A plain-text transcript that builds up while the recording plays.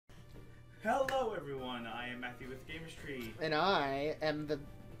Hello everyone, I am Matthew with Gamerstree. And I am the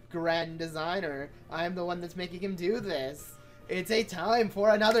grand designer. I am the one that's making him do this. It's a time for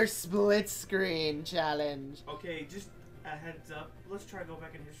another split screen challenge. Okay, just a heads up, let's try to go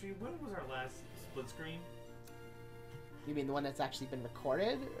back in history. When was our last split screen? You mean the one that's actually been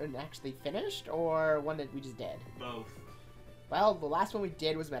recorded and actually finished, or one that we just did? Both. Well, the last one we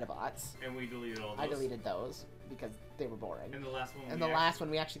did was Metabots. And we deleted all those. I deleted those because they were boring. And the last one. And the last one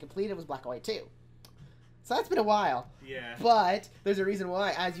we actually completed was Black and White 2. So that's been a while. Yeah. But there's a reason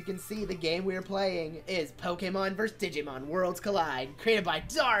why. As you can see, the game we are playing is Pokemon vs. Digimon Worlds Collide, created by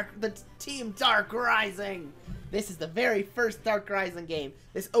the team Darkrising. This is the very first Darkrising game.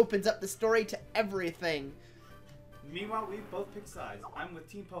 This opens up the story to everything. Meanwhile, we both picked sides. I'm with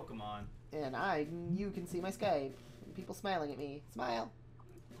Team Pokemon. And you can see my Skype. People smiling at me. Smile.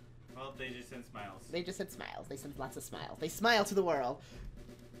 Well, they just sent smiles. They just said smiles. They sent lots of smiles. They smile to the world.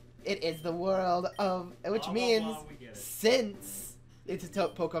 It is the world of... Which means, since it's a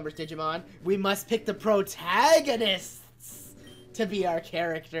Pokemon vs. Digimon, we must pick the protagonists to be our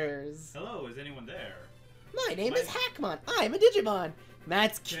characters. Hello, is anyone there? My name is Hackmon. I'm a Digimon.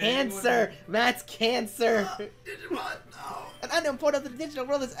 Matt's Cancer. Matt's Cancer. Digimon, no. An unknown portal to the digital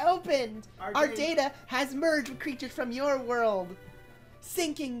world is opened. Our data has merged with creatures from your world.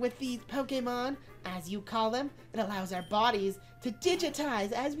 Syncing with these Pokemon, as you call them, it allows our bodies to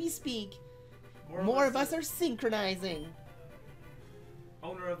digitize as we speak. More of us are synchronizing.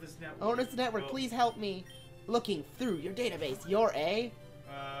 Owner of this network. Owner of this network, please help me. Looking through your database, you're a...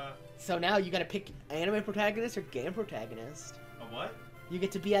 So now you gotta pick anime protagonist or game protagonist. A what? You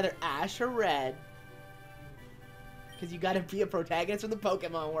get to be either Ash or Red. Because you gotta be a protagonist from the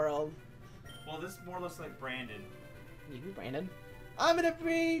Pokemon world. Well, this more looks like Brandon. You can be Brandon. I'm gonna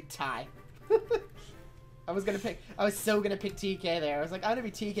be Ty. I was so gonna pick TK there. I was like, I'm gonna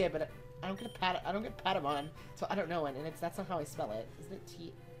be TK, but I don't get Patamon, so I don't know it, and that's not how I spell it. Isn't it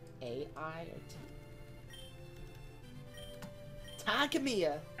T-A-I or T?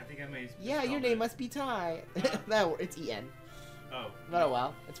 Takamiya. I think I may. Yeah, your name must be Ty. No, it's E-N. Oh. But oh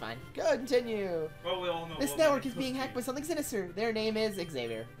well, it's fine. Continue. Well, we all know. This network is being hacked by something sinister. Their name is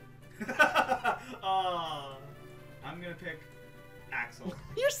Xavier. I'm gonna pick Axel.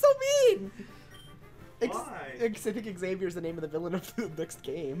 You're so mean! Why? I think Xavier's the name of the villain of the next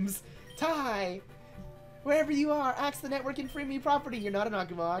games. Ty! Wherever you are, axe the network and free me property. You're not an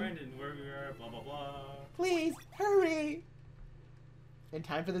Agumon. Brandon, where we are, blah blah blah. Please, hurry! And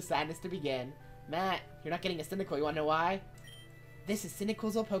time for the sadness to begin. Matt, you're not getting a Cynical. You wanna know why? This is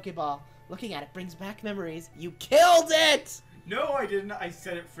Cynical's old Pokeball. Looking at it brings back memories. You killed it! No, I didn't. I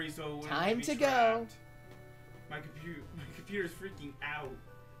set it free so it wouldn't Time be to trapped. Go. My computer's freaking out.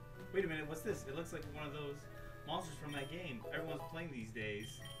 Wait a minute, what's this? It looks like one of those monsters from that game. Everyone's playing these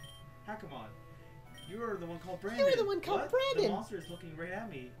days. Hackamon, you are the one called Brandon. You're the one called Brandon. The monster is looking right at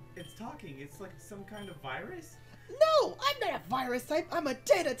me. It's talking. It's like some kind of virus. No, I'm not a virus type. I'm a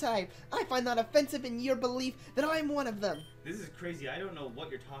data type. I find that offensive in your belief that I'm one of them. This is crazy. I don't know what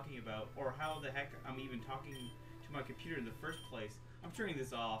you're talking about or how the heck I'm even talking to my computer in the first place. I'm turning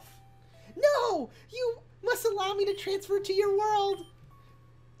this off. No! You must allow me to transfer to your world!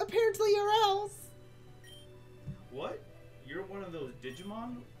 Apparently or else! What? You're one of those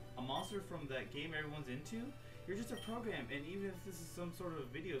Digimon? A monster from that game everyone's into? You're just a program, and even if this is some sort of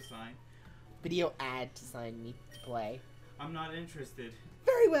video sign... Video ad to sign me to play. I'm not interested.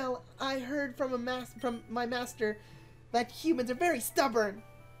 Very well. I heard from my master that humans are very stubborn.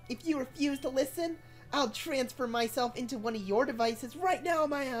 If you refuse to listen, I'll transfer myself into one of your devices right now on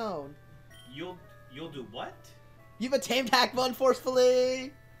my own. You'll do what? You've tamed Hackmon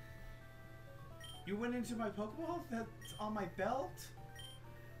forcefully! You went into my Pokeball that's on my belt?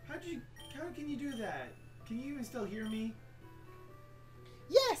 How can you do that? Can you even still hear me?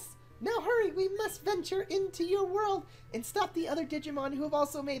 Yes! Now hurry, we must venture into your world and stop the other Digimon who have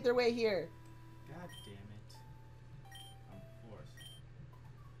also made their way here. God damn it. I'm forced.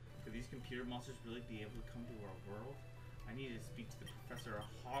 Could these computer monsters really be able to come to our world? I need to speak to the Professor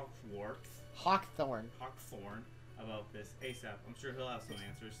Hawkthorn about this ASAP. I'm sure he'll have some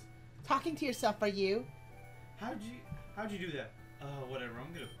answers. Talking to yourself, are you? How'd you do that? Whatever.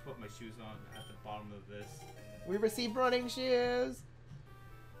 I'm gonna put my shoes on at the bottom of this. We received running shoes.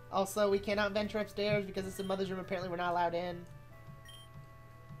 Also, we cannot venture upstairs because it's the mother's room. Apparently, we're not allowed in.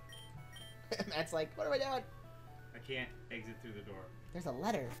 Matt's like, what are we doing? I can't exit through the door. There's a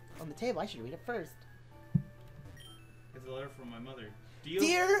letter on the table. I should read it first. It's a letter from my mother.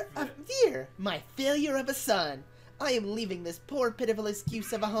 Dear, my failure of a son. I am leaving this poor pitiful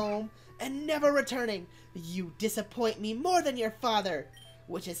excuse of a home and never returning. You disappoint me more than your father.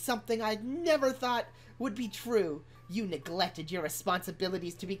 which is something I never thought would be true. You neglected your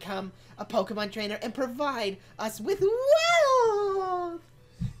responsibilities to become a Pokemon trainer and provide us with wealth!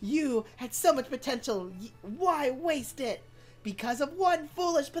 You had so much potential, why waste it? Because of one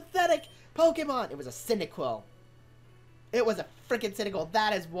foolish, pathetic Pokemon! It was a Cyndaquil. It was a freaking Cyndaquil,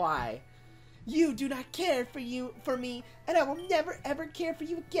 that is why. You do not care for me, and I will never ever care for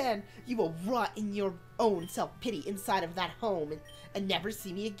you again. You will rot in your own self-pity inside of that home and never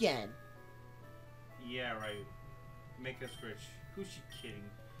see me again. Yeah, right. Make us rich. Who's she kidding?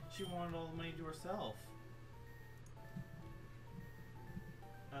 She wanted all the money to herself.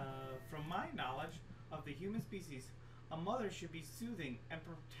 From my knowledge of the human species, a mother should be soothing and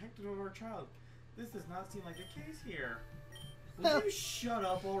protective of her child. This does not seem like the case here. Will you shut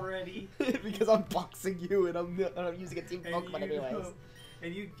up already? Because I'm boxing you and I'm using a team Pokemon anyways.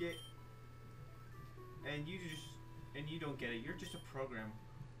 And you don't get it. You're just a program.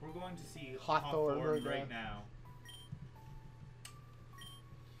 We're going to see Hawthorne right now.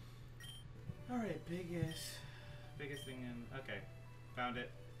 Alright, biggest thing in, okay, found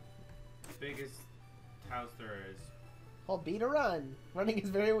it. Biggest house there is. Hold B to run. Running is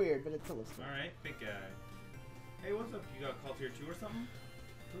very weird, but it's a little. Alright, big guy. Hey, what's up? You got called here too or something?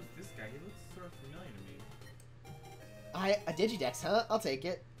 Who's this guy? He looks sort of familiar to me. A Digidex, huh? I'll take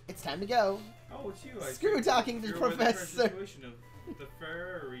it. It's time to go. Oh, it's you. Screw talking to the professor. The situation of the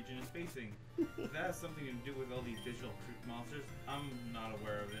Ferrer region is facing. If that has something to do with all these digital monsters, I'm not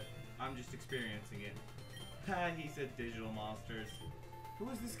aware of it. I'm just experiencing it. Ha, he said digital monsters. Who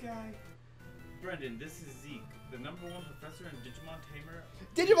is this guy? Brendan, this is Zeke, the #1 professor and Digimon Tamer.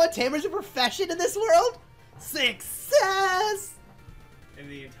 Digimon Tamer's a profession in this world? Success! In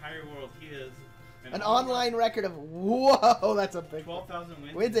the entire world, he is an online record of, whoa, that's a big 12,000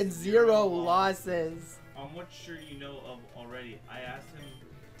 wins. Wins and 0 losses. On what sure you know of already, I asked him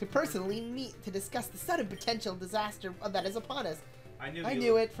to personally meet to discuss the sudden potential disaster that is upon us. I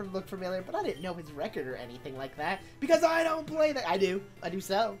knew it looked familiar, but I didn't know his record or anything like that because I don't play that. I do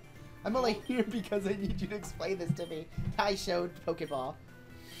so. I'm only here because I need you to explain this to me. I showed Pokeball.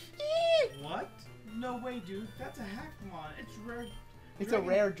 What? No way, dude. That's a Hackmon. It's rare. It's a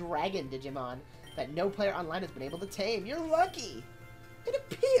rare dragon Digimon that no player online has been able to tame. You're lucky. It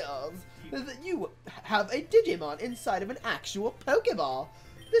appears that you have a Digimon inside of an actual Pokeball.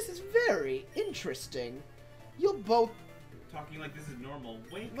 This is very interesting. You'll both... Talking like this is normal.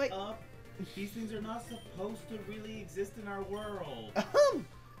 Wake up. These things are not supposed to really exist in our world.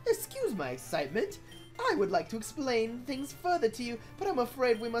 Excuse my excitement. I would like to explain things further to you, but I'm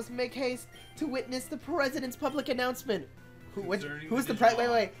afraid we must make haste to witness the President's public announcement. Who's the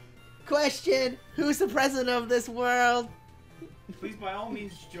president? Wait. Question. Who's the president of this world? Please, by all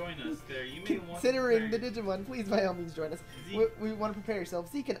means, join us there. You may want Considering the Digimon, please, by all means, join us. We want to prepare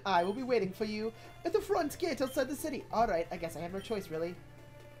yourself. Zeke and I will be waiting for you at the front gate outside the city. Alright, I guess I have no choice, really.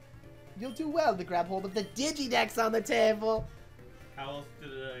 You'll do well to grab hold of the Digidex on the table.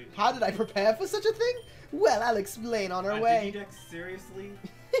 How did I prepare for such a thing? Well, I'll explain on our way. Digidex, seriously?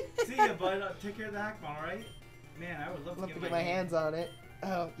 See ya, bud. Take care of the Hackmon, alright? Man, I would love to get my hands on it.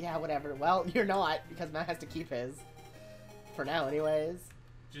 Oh, yeah, whatever. Well, you're not, because Matt has to keep his. For now, anyways.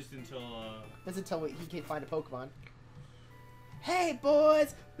 Just until, Just until he can find a Pokemon. Hey,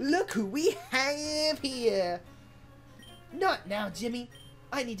 boys! Look who we have here! Not now, Jimmy.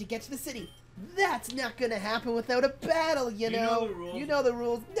 I need to get to the city. That's not gonna happen without a battle, you know. You know the rules. You know the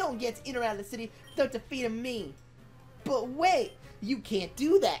rules. No one gets in or out of the city without defeating me. But wait! You can't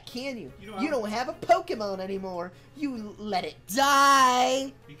do that, can you? You don't have a Pokemon anymore. You let it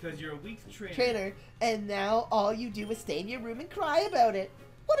die. Because you're a weak trainer. And now all you do is stay in your room and cry about it.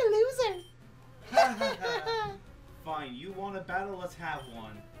 What a loser. Fine, you want a battle? Let's have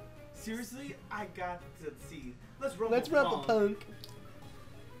one. Seriously? I got to see. Let's rumble punk.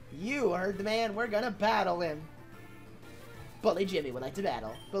 You heard the man. We're gonna battle him. Bully Jimmy would like to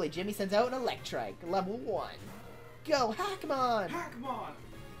battle. Bully Jimmy sends out an Electrike, level 1. Go, Hackmon! Hackmon!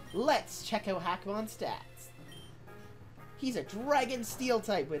 Let's check out Hackmon's stats. He's a Dragon Steel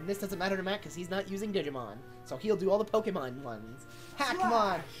type, and this doesn't matter to Matt because he's not using Digimon. So he'll do all the Pokemon ones.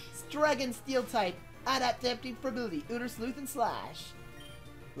 Hackmon! Dragon Steel type, Adaptability, Uter Sleuth, and Slash.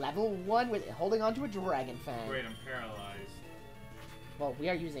 Level 1 with holding onto a Dragon Fang. Great, I'm paralyzed. Well, we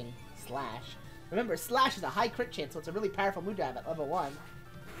are using Slash. Remember, Slash is a high crit chance, so it's a really powerful move to have at level 1.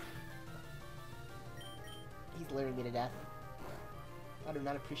 He's luring me to death. I do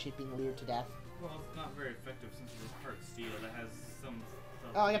not appreciate being lured to death. Well, it's not very effective since it's part steel. That has some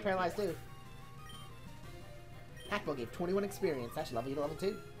stuff. Oh, I got paralyzed too. Hackball gave 21 experience. That should level you to level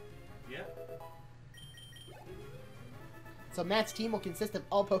 2. Yep. So Matt's team will consist of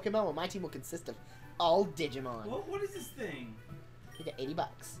all Pokemon, while my team will consist of all Digimon. What is this thing? You get $80.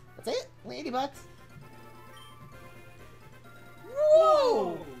 That's it? Only $80.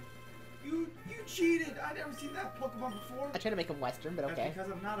 Whoa! You cheated! I never seen that Pokemon before. I tried to make him Western, but okay. That's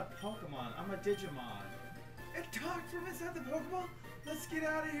because I'm not a Pokemon. I'm a Digimon. It talked from inside the Pokeball. Let's get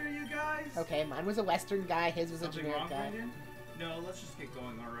out of here, you guys. Okay, mine was a Western guy. His was Something a generic wrong, guy. Brandon? No, let's just get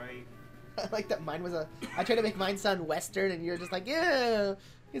going. All right. I like that mine was a... I tried to make mine sound Western, and you're just like, yeah,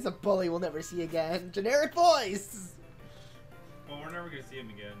 he's a bully we'll never see again. Generic voice! Well, we're never going to see him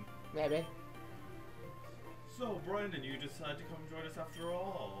again. Maybe. So, Brandon, you decided to come join us after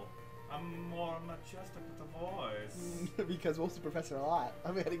all. I'm more majestic with the voice. Because we'll see Professor a lot.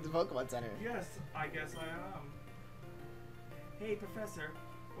 I'm heading to the Pokemon Center. Yes, I guess I am. Hey, Professor.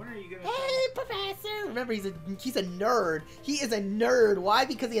 When are you gonna? Hey, Professor! Remember, he's a nerd. He is a nerd. Why?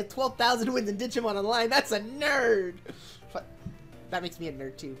 Because he has 12,000 wins in Digimon Online. That's a nerd. But that makes me a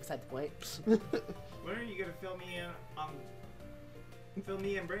nerd too. Beside the point. When are you gonna fill me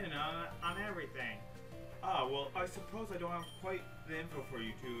and Brandon on everything? Ah, well, I suppose I don't have quite the info for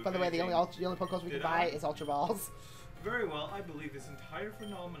you two. By the way, the only Pokeballs we can buy is Ultra Balls. Very well. I believe this entire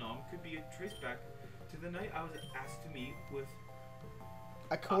phenomenon could be traced back to the night I was asked to meet with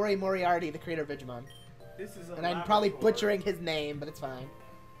Akori Moriarty, the creator of Digimon. This is a and I'm probably butchering his name, but it's fine.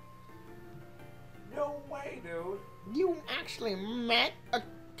 No way, dude. You actually met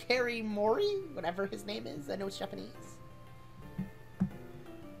Akari Mori? Whatever his name is. I know it's Japanese.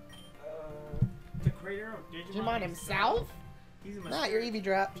 The creator of Digimon himself? He's a Nah, your Eevee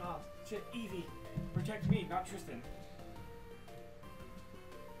dropped. Oh, shit, Eevee. Protect me, not Tristen.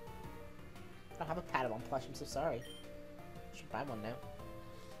 I don't have a Patamon plush, I'm so sorry. I should buy one now.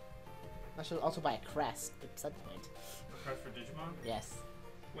 I should also buy a crest, but beside the point. A crest for Digimon? Yes.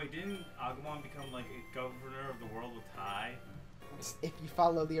 Wait, didn't Agumon become like a governor of the world with Tai? If you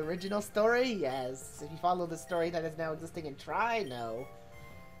follow the original story, yes. If you follow the story that is now existing in Tri, no.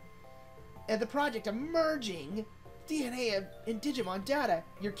 And the project of merging DNA and Digimon data.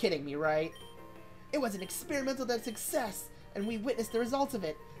 You're kidding me, right? It was an experimental success, and we witnessed the results of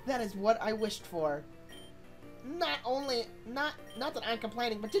it. That is what I wished for. Not that I'm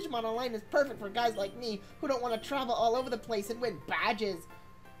complaining, but Digimon Online is perfect for guys like me who don't want to travel all over the place and win badges.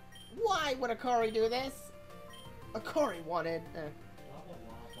 Why would Akari do this? Akari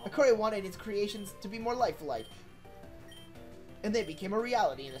wanted his creations to be more lifelike, and they became a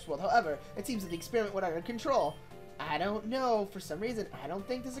reality in this world. However, it seems that the experiment went under control. I don't know. For some reason, I don't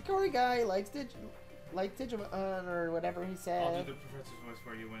think this Akari guy likes Digimon or whatever he said. I'll do the professor's voice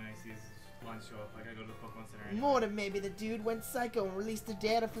for you when I see his lines show up. Like I go to the Pokemon Center. Anyway. More than maybe the dude went psycho and released the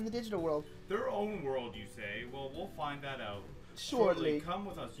data from the digital world. Their own world, you say? Well, we'll find that out. Shortly. Come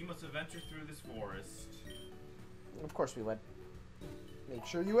with us. You must adventure through this forest. Of course we would. Make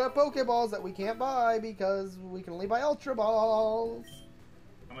sure you have Pokeballs that we can't buy because we can only buy Ultra Balls.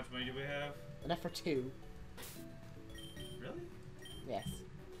 How much money do we have? Enough for 2. Really? Yes.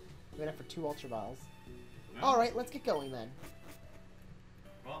 We have enough for 2 Ultra Balls. No. Alright, let's get going then.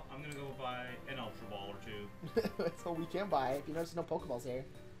 Well, I'm gonna go buy an Ultra Ball or 2. That's all we can buy. If you notice, no Pokeballs here.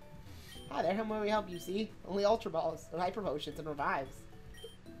 Hi there, how may we help you? See? Only Ultra Balls, and Hyper Potions, and Revives.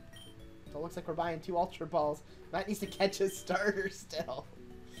 So it looks like we're buying 2 Ultra Balls. Matt needs to catch a starter still.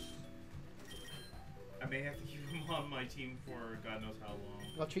 I may have to keep him on my team for God knows how long.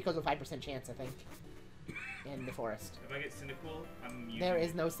 Well, Trico's a 5% chance, I think. In the forest. If I get Cyndaquil, I'm using There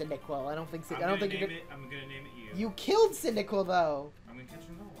is no Cyndaquil. I don't think so. I'm gonna name it you. You killed Cyndaquil, though. I'm gonna catch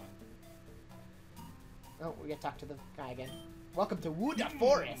another one. Oh, we gotta talk to the guy again. Welcome to Wuda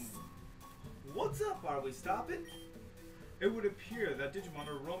Forest. What's up? Are we stopping? It would appear that Digimon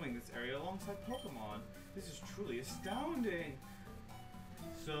are roaming this area alongside Pokemon. This is truly astounding.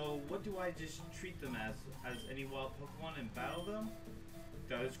 So, what do I just treat them as any wild Pokemon and battle them?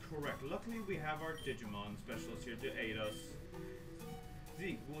 That is correct. Luckily, we have our Digimon specialist here to aid us.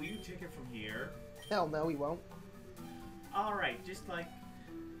 Zeke, will you take it from here? Hell no, he won't. Alright, just like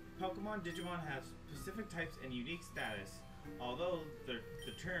Pokemon, Digimon have specific types and unique status. Although the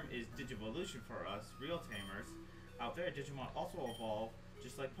term is Digivolution for us, real tamers, out there Digimon also evolve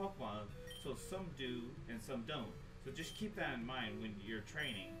just like Pokemon, so some do and some don't. So just keep that in mind when you're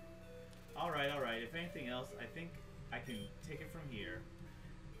training. Alright, if anything else, I think I can take it from here.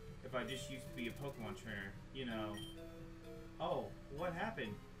 If I just used to be a Pokemon trainer, you know. Oh, what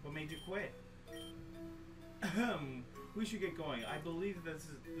happened? What made you quit? We should get going. I believe this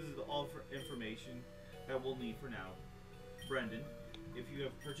is all for information that we'll need for now. Brendan, if you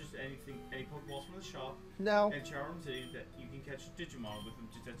have purchased any Pokeballs from the shop, no, and Charm City, that you can catch Digimon with them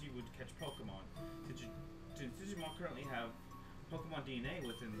just as you would catch Pokemon. To Since Digimon currently have Pokemon DNA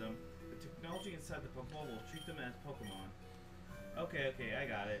within them, the technology inside the Pokemon will treat them as Pokemon. Okay, I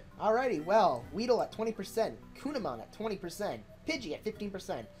got it. Alrighty, well, Weedle at 20%, Kunamon at 20%, Pidgey at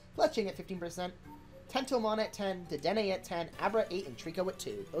 15%, Fletching at 15%, Tentomon at 10, Dedenne at 10, Abra 8, and Trico at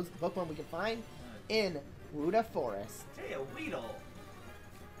 2. Those are the Pokemon we can find in Wuda Forest. Hey, a Weedle!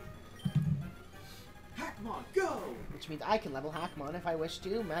 Hackmon, go! Which means I can level Hackmon if I wish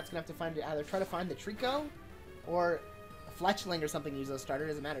to. Matt's gonna have to find either try to find the Trico or a Fletchling or something to use as a starter.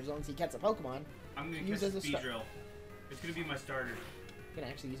 Doesn't matter as long as he gets a Pokemon. I'm gonna use a Beedrill. It's gonna be my starter. You can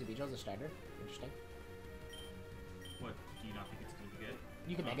actually use a Beedrill as a starter. Interesting. What? Do you not think it's gonna be good?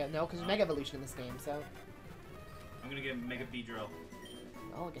 You can Mega. No, because there's Mega Evolution in this game, so. I'm gonna get Mega Beedrill.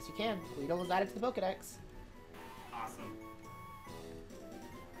 Oh, I guess you can. Weedle was added to the Pokedex. Awesome.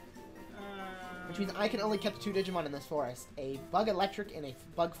 Which means I can only catch 2 Digimon in this forest. A Bug Electric and a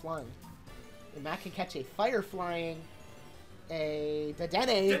Bug Flying. And Matt can catch a Fire Flying, a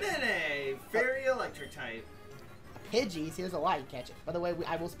Dedenne. Dedenne! Fairy Electric type. A Pidgey. See, there's a lot you catch. By the way,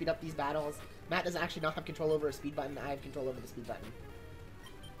 I will speed up these battles. Matt does actually not have control over a speed button. I have control over the speed button.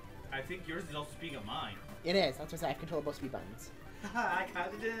 I think yours is also speeding up mine. It is. That's what I say. I have control of both speed buttons. I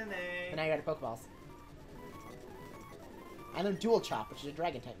caught it in a. And now you're out of Pokeballs. And then Dual Chop, which is a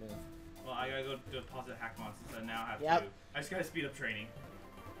Dragon type move. Well, I gotta go deposit Hackmon since I now have Yep. to. I just gotta speed up training.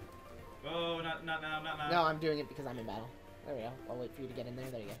 Oh, not now. No, I'm doing it because I'm in battle. There we go. I'll wait for you to get in there.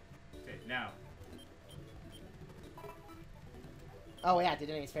 There you go. Okay, now. Oh yeah,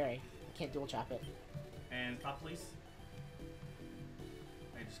 Dedenne's Fairy. You can't Dual Chop it. And stop, please.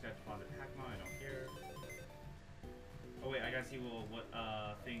 I just gotta deposit Hackmon. I don't care. Oh wait, I gotta see what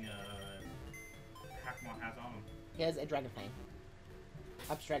thing Hackmon has on him. He has a Dragon Fang.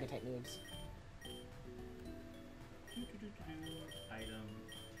 Ups Dragon type moves. Item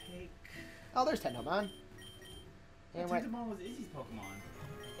take. Oh, there's Tentomon. And what? Tentomon was Izzy's Pokemon.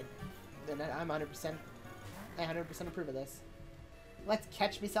 Then I'm 100%. I 100% approve of this. Let's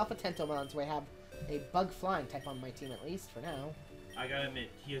catch myself a Tentomon so I have a Bug Flying type on my team at least for now. I gotta admit,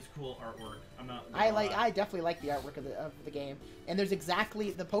 he has cool artwork. I'm not. I definitely like the artwork of the game, and there's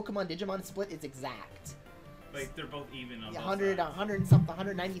exactly the Pokemon Digimon split is exact. Like they're both even on 100, both sides. 100 and something,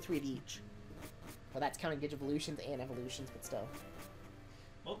 193 of each. Well, that's counting Digivolutions and Evolutions, but still.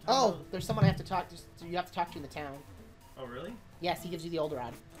 Well, oh, there's someone I have to talk to. You have to talk to in the town. Oh, really? Yes, he gives you the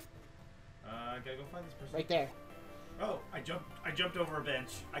Olderod. I gotta go find this person. Right there. Oh, I jumped over a bench.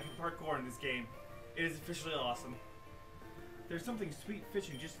 I can parkour in this game. It is officially awesome. There's something sweet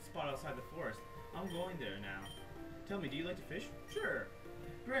fishing just a spot outside the forest. I'm going there now. Tell me, do you like to fish? Sure.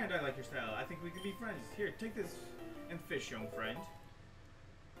 Grand, I like your style. I think we can be friends. Here, take this and fish, young friend.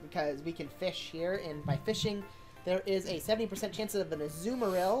 Because we can fish here, and by fishing, there is a 70% chance of an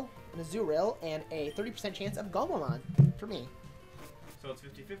Azumarill, and a 30% chance of Gomamon for me. So it's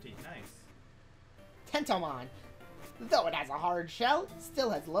 50-50. Nice. Tentomon. Though it has a hard shell, still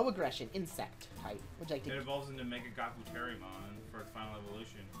has low aggression, insect type. Would you like to? It evolves into Mega Gakuterimon for its final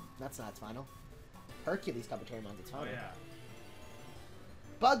evolution. That's not its final. Hercules Gakuturimon's its final. Oh yeah.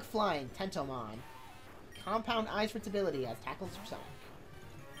 Bug Flying Tentomon. Compound Eyes for its ability as tackles for Sonic.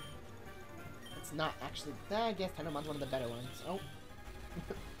 It's not actually. I guess Tentomon's one of the better ones. Oh.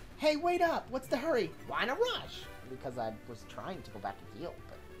 Hey, wait up! What's the hurry? Why in a rush? Because I was trying to go back and heal,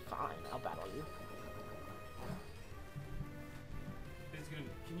 but fine, I'll battle you.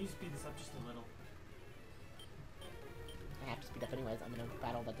 Can you speed this up just a little? I have to speed up anyways. I'm in a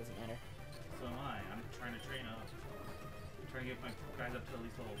battle that doesn't matter. So am I. I'm trying to train up. I'm trying to get my guys up to at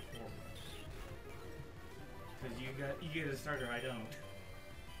least level 4. Because you get a starter, I don't.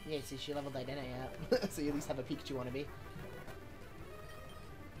 Yeah, see, she leveled Dedenne up. So you at least have a Pikachu wannabe.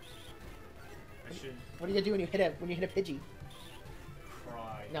 I should. What do you do when you hit a Pidgey?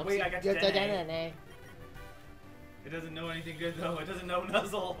 Cry. No, wait, I got Dedenne. Dedenne. It doesn't know anything good though. It doesn't know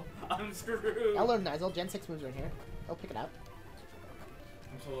Nuzzle. I'm screwed. Hello, Nuzzle. Gen 6 moves are in here. Oh, pick it up.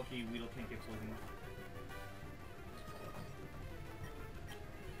 I'm so lucky Weedle can't get poisoned.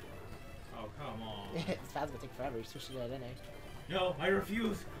 Oh, come on. This battle's gonna take forever. You're switching to Dedenne. No, I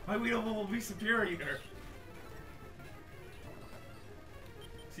refuse. My Weedle will be superior.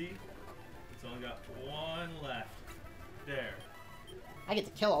 See? It's only got one left. There. I get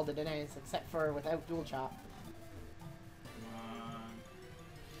to kill all the Dennes except for without Dual Chop.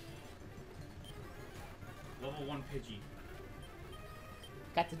 Level 1 Pidgey.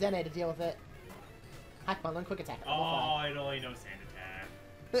 Got the Dene to deal with it. Hackmon, learn Quick Attack. Oh, it only knows Sand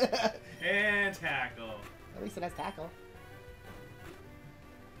Attack. And Tackle. At least it has Tackle.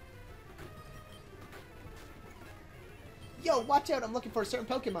 Yo, watch out, I'm looking for a certain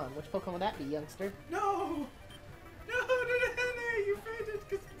Pokemon. Which Pokemon would that be, youngster? No! No, you fainted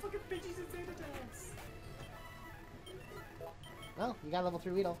because fucking Pidgeys insane attacks. Well, you got level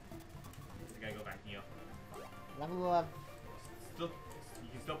 3 Weedle. I gotta go back and heal. Level 11. You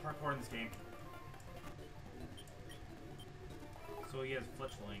can still parkour in this game. So he has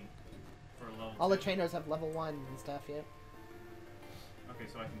Fletchling for a level All 2. the trainers have level 1 and stuff, yep. Okay,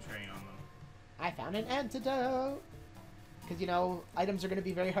 so I can train on them. I found an antidote! Because, you know, items are going to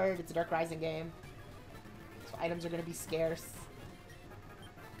be very hard. It's a Darkrising game. So items are going to be scarce.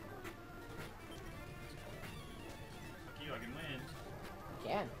 Fuck you, I can win. You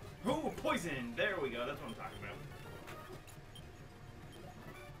can. Oh, poison! There we go, that's what I'm talking about.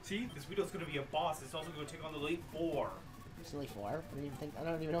 See, this Weedle's gonna be a boss. It's also gonna take on the Elite Four. There's only 4. I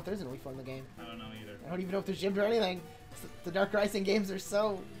don't even know if there's an Elite 4 in the game. I don't know either. I don't even know if there's gyms or anything. The Darkrising games are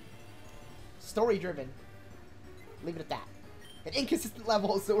so story-driven. Leave it at that. At inconsistent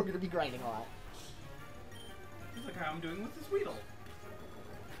levels, so we're going to be grinding a lot. Just like how I'm doing with this Weedle.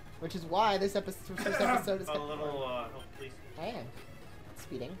 Which is why this episode is... A little help, please. I am.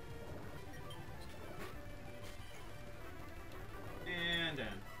 Speeding. And then.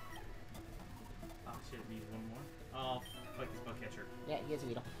 Oh shit, needs one more. Oh, like this bug catcher. Yeah, he has a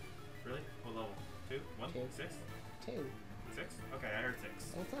Weedle. Really? What level? 2? 1? 2. 6? 2. 6? Okay, I heard 6.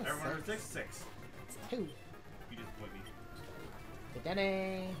 It's not Everyone heard 6. 6? 6. It's 2. You disappoint me. The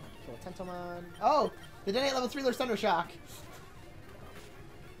Dene. Kill Tentomon. Oh! The Dene level 3 Lord Thunder Shock.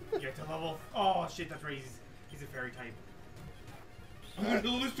 Get to level. Oh shit, that's right. He's a fairy type. I'm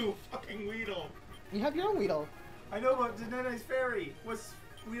gonna lose to a fucking Weedle. You have your own Weedle. I know, but Danene's fairy. What's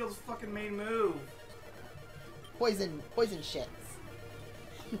Weedle's fucking main move? Poison shits.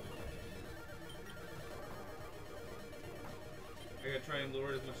 I gotta try and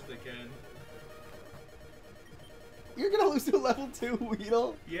lure it as much as I can. You're gonna lose to a level 2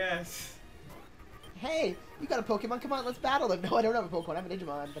 Weedle? Yes. Hey, you got a Pokemon. Come on, let's battle them. No, I don't have a Pokemon. I have a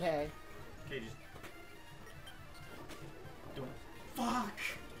Digimon, but hey. Okay, just. Don't. Fuck!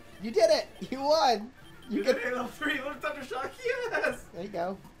 You did it! You won! You get level 3, Lord Thundershock, yes! There you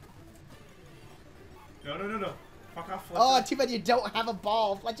go. No. Fuck off, Fletcher. Oh, too bad you don't have a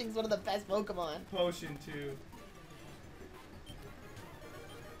ball. Fletching's one of the best Pokemon. Potion 2.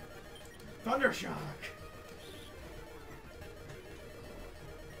 Thundershock!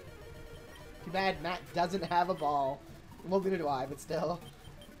 Too bad Matt doesn't have a ball. Well, neither do I, but still.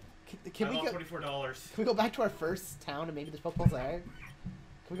 Can we go? $24. Can we go back to our first town and maybe there's Pokeballs there?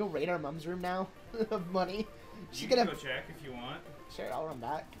 Can we go raid our mom's room now? Of money. You can go check if you want. Sure, I'll run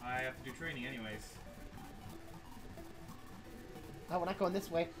back. I have to do training anyways. Oh, we're not going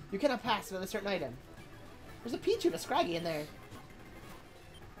this way. You cannot pass with a certain item. There's a Pichu and a Scraggy in there.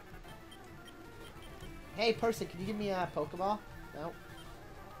 Hey, person, can you give me a Pokeball? No.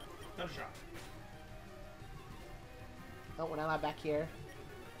 Thundershock. Oh, we're not allowed back here.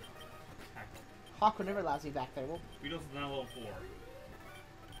 Hawkwood never allows me back there. Well, Weedle's now level 4.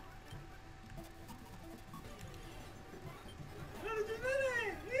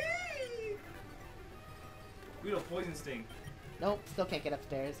 Weedle Poison Sting. nope, still can't get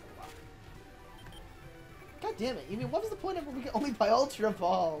upstairs. God damn it. You mean, what was the point of we could only buy Ultra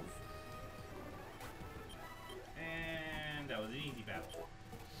Balls? And that was an easy battle.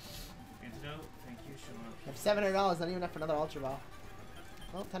 Antidote, thank you, Shimon. I have $700, not even enough for another Ultra Ball.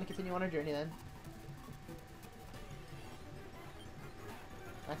 Well, time to continue on our journey then.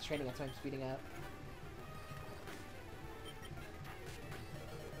 That's training, that's why I'm speeding up.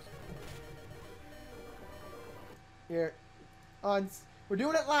 Here. We're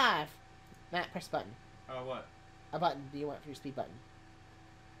doing it live! Matt, press button. What? A button do you want for your speed button?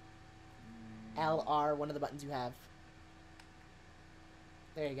 L, R, one of the buttons you have.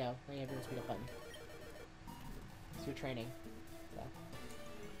 There you go. Now you have your speed up button. So you're training. So.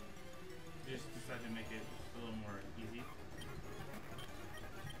 Just decided to make it a little more easy.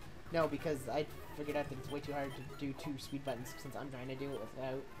 No, because I figured out that it's way too hard to do 2 speed buttons since I'm trying to do it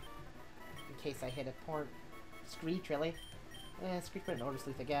without. In case I hit a porn. Screech, really? Screech better notice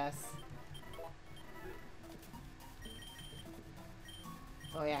Sleuth, I guess.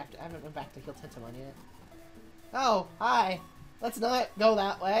 Oh yeah, I haven't went back to heal Tentomon yet. Oh, hi! Let's not go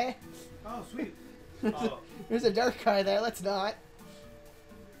that way! Oh, sweet! There's a dark card there, let's not!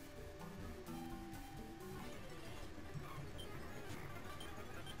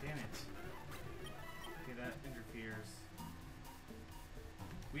 Damn it. Okay, that interferes.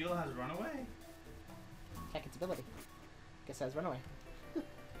 Weedle has Runaway? Check its ability. Guess it has Runaway.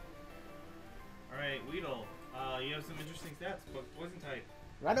 Alright, Weedle. You have some interesting stats, but poison type.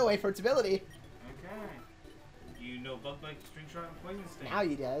 Runaway for its ability! Okay. You know Bug Bite, String Shot, and Poison Sting. Now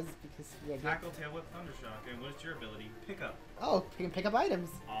he does, because... Yeah, Tackle, Tail Whip, Thundershock. And what's your ability? Pick up. Oh, you can pick up items.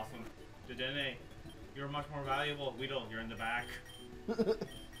 Awesome. Dedenne, you're much more valuable. Weedle, you're in the back.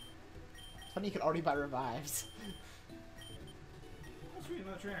 It's funny you can already buy revives. Oh, sweet,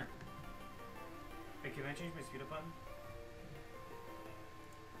 another trainer. Hey, can I change my speed up button?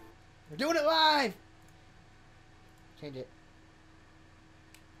 We're doing it live! Change it.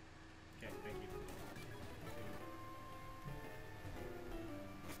 Okay, thank you.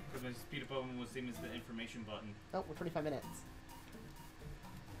 Because my speed up button was the same as the information button. Oh, we're 25 minutes.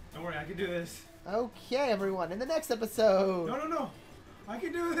 Don't worry, I can do this. Okay, everyone, in the next episode... No! I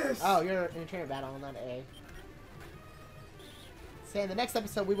can do this! Oh, you're in a trainer battle, not A. Say, in the next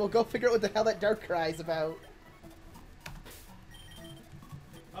episode, we will go figure out what the hell that Darkrising is about.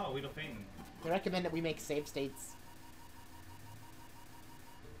 Oh, Weedle Fainting. They recommend that we make save states.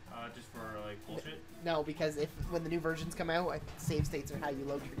 Just for, like, bullshit? No, because when the new versions come out, save states are how you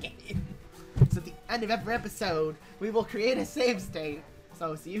load your game. So at the end of every episode, we will create a save state.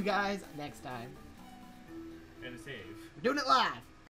 So see you guys next time. And a save. We're doing it live!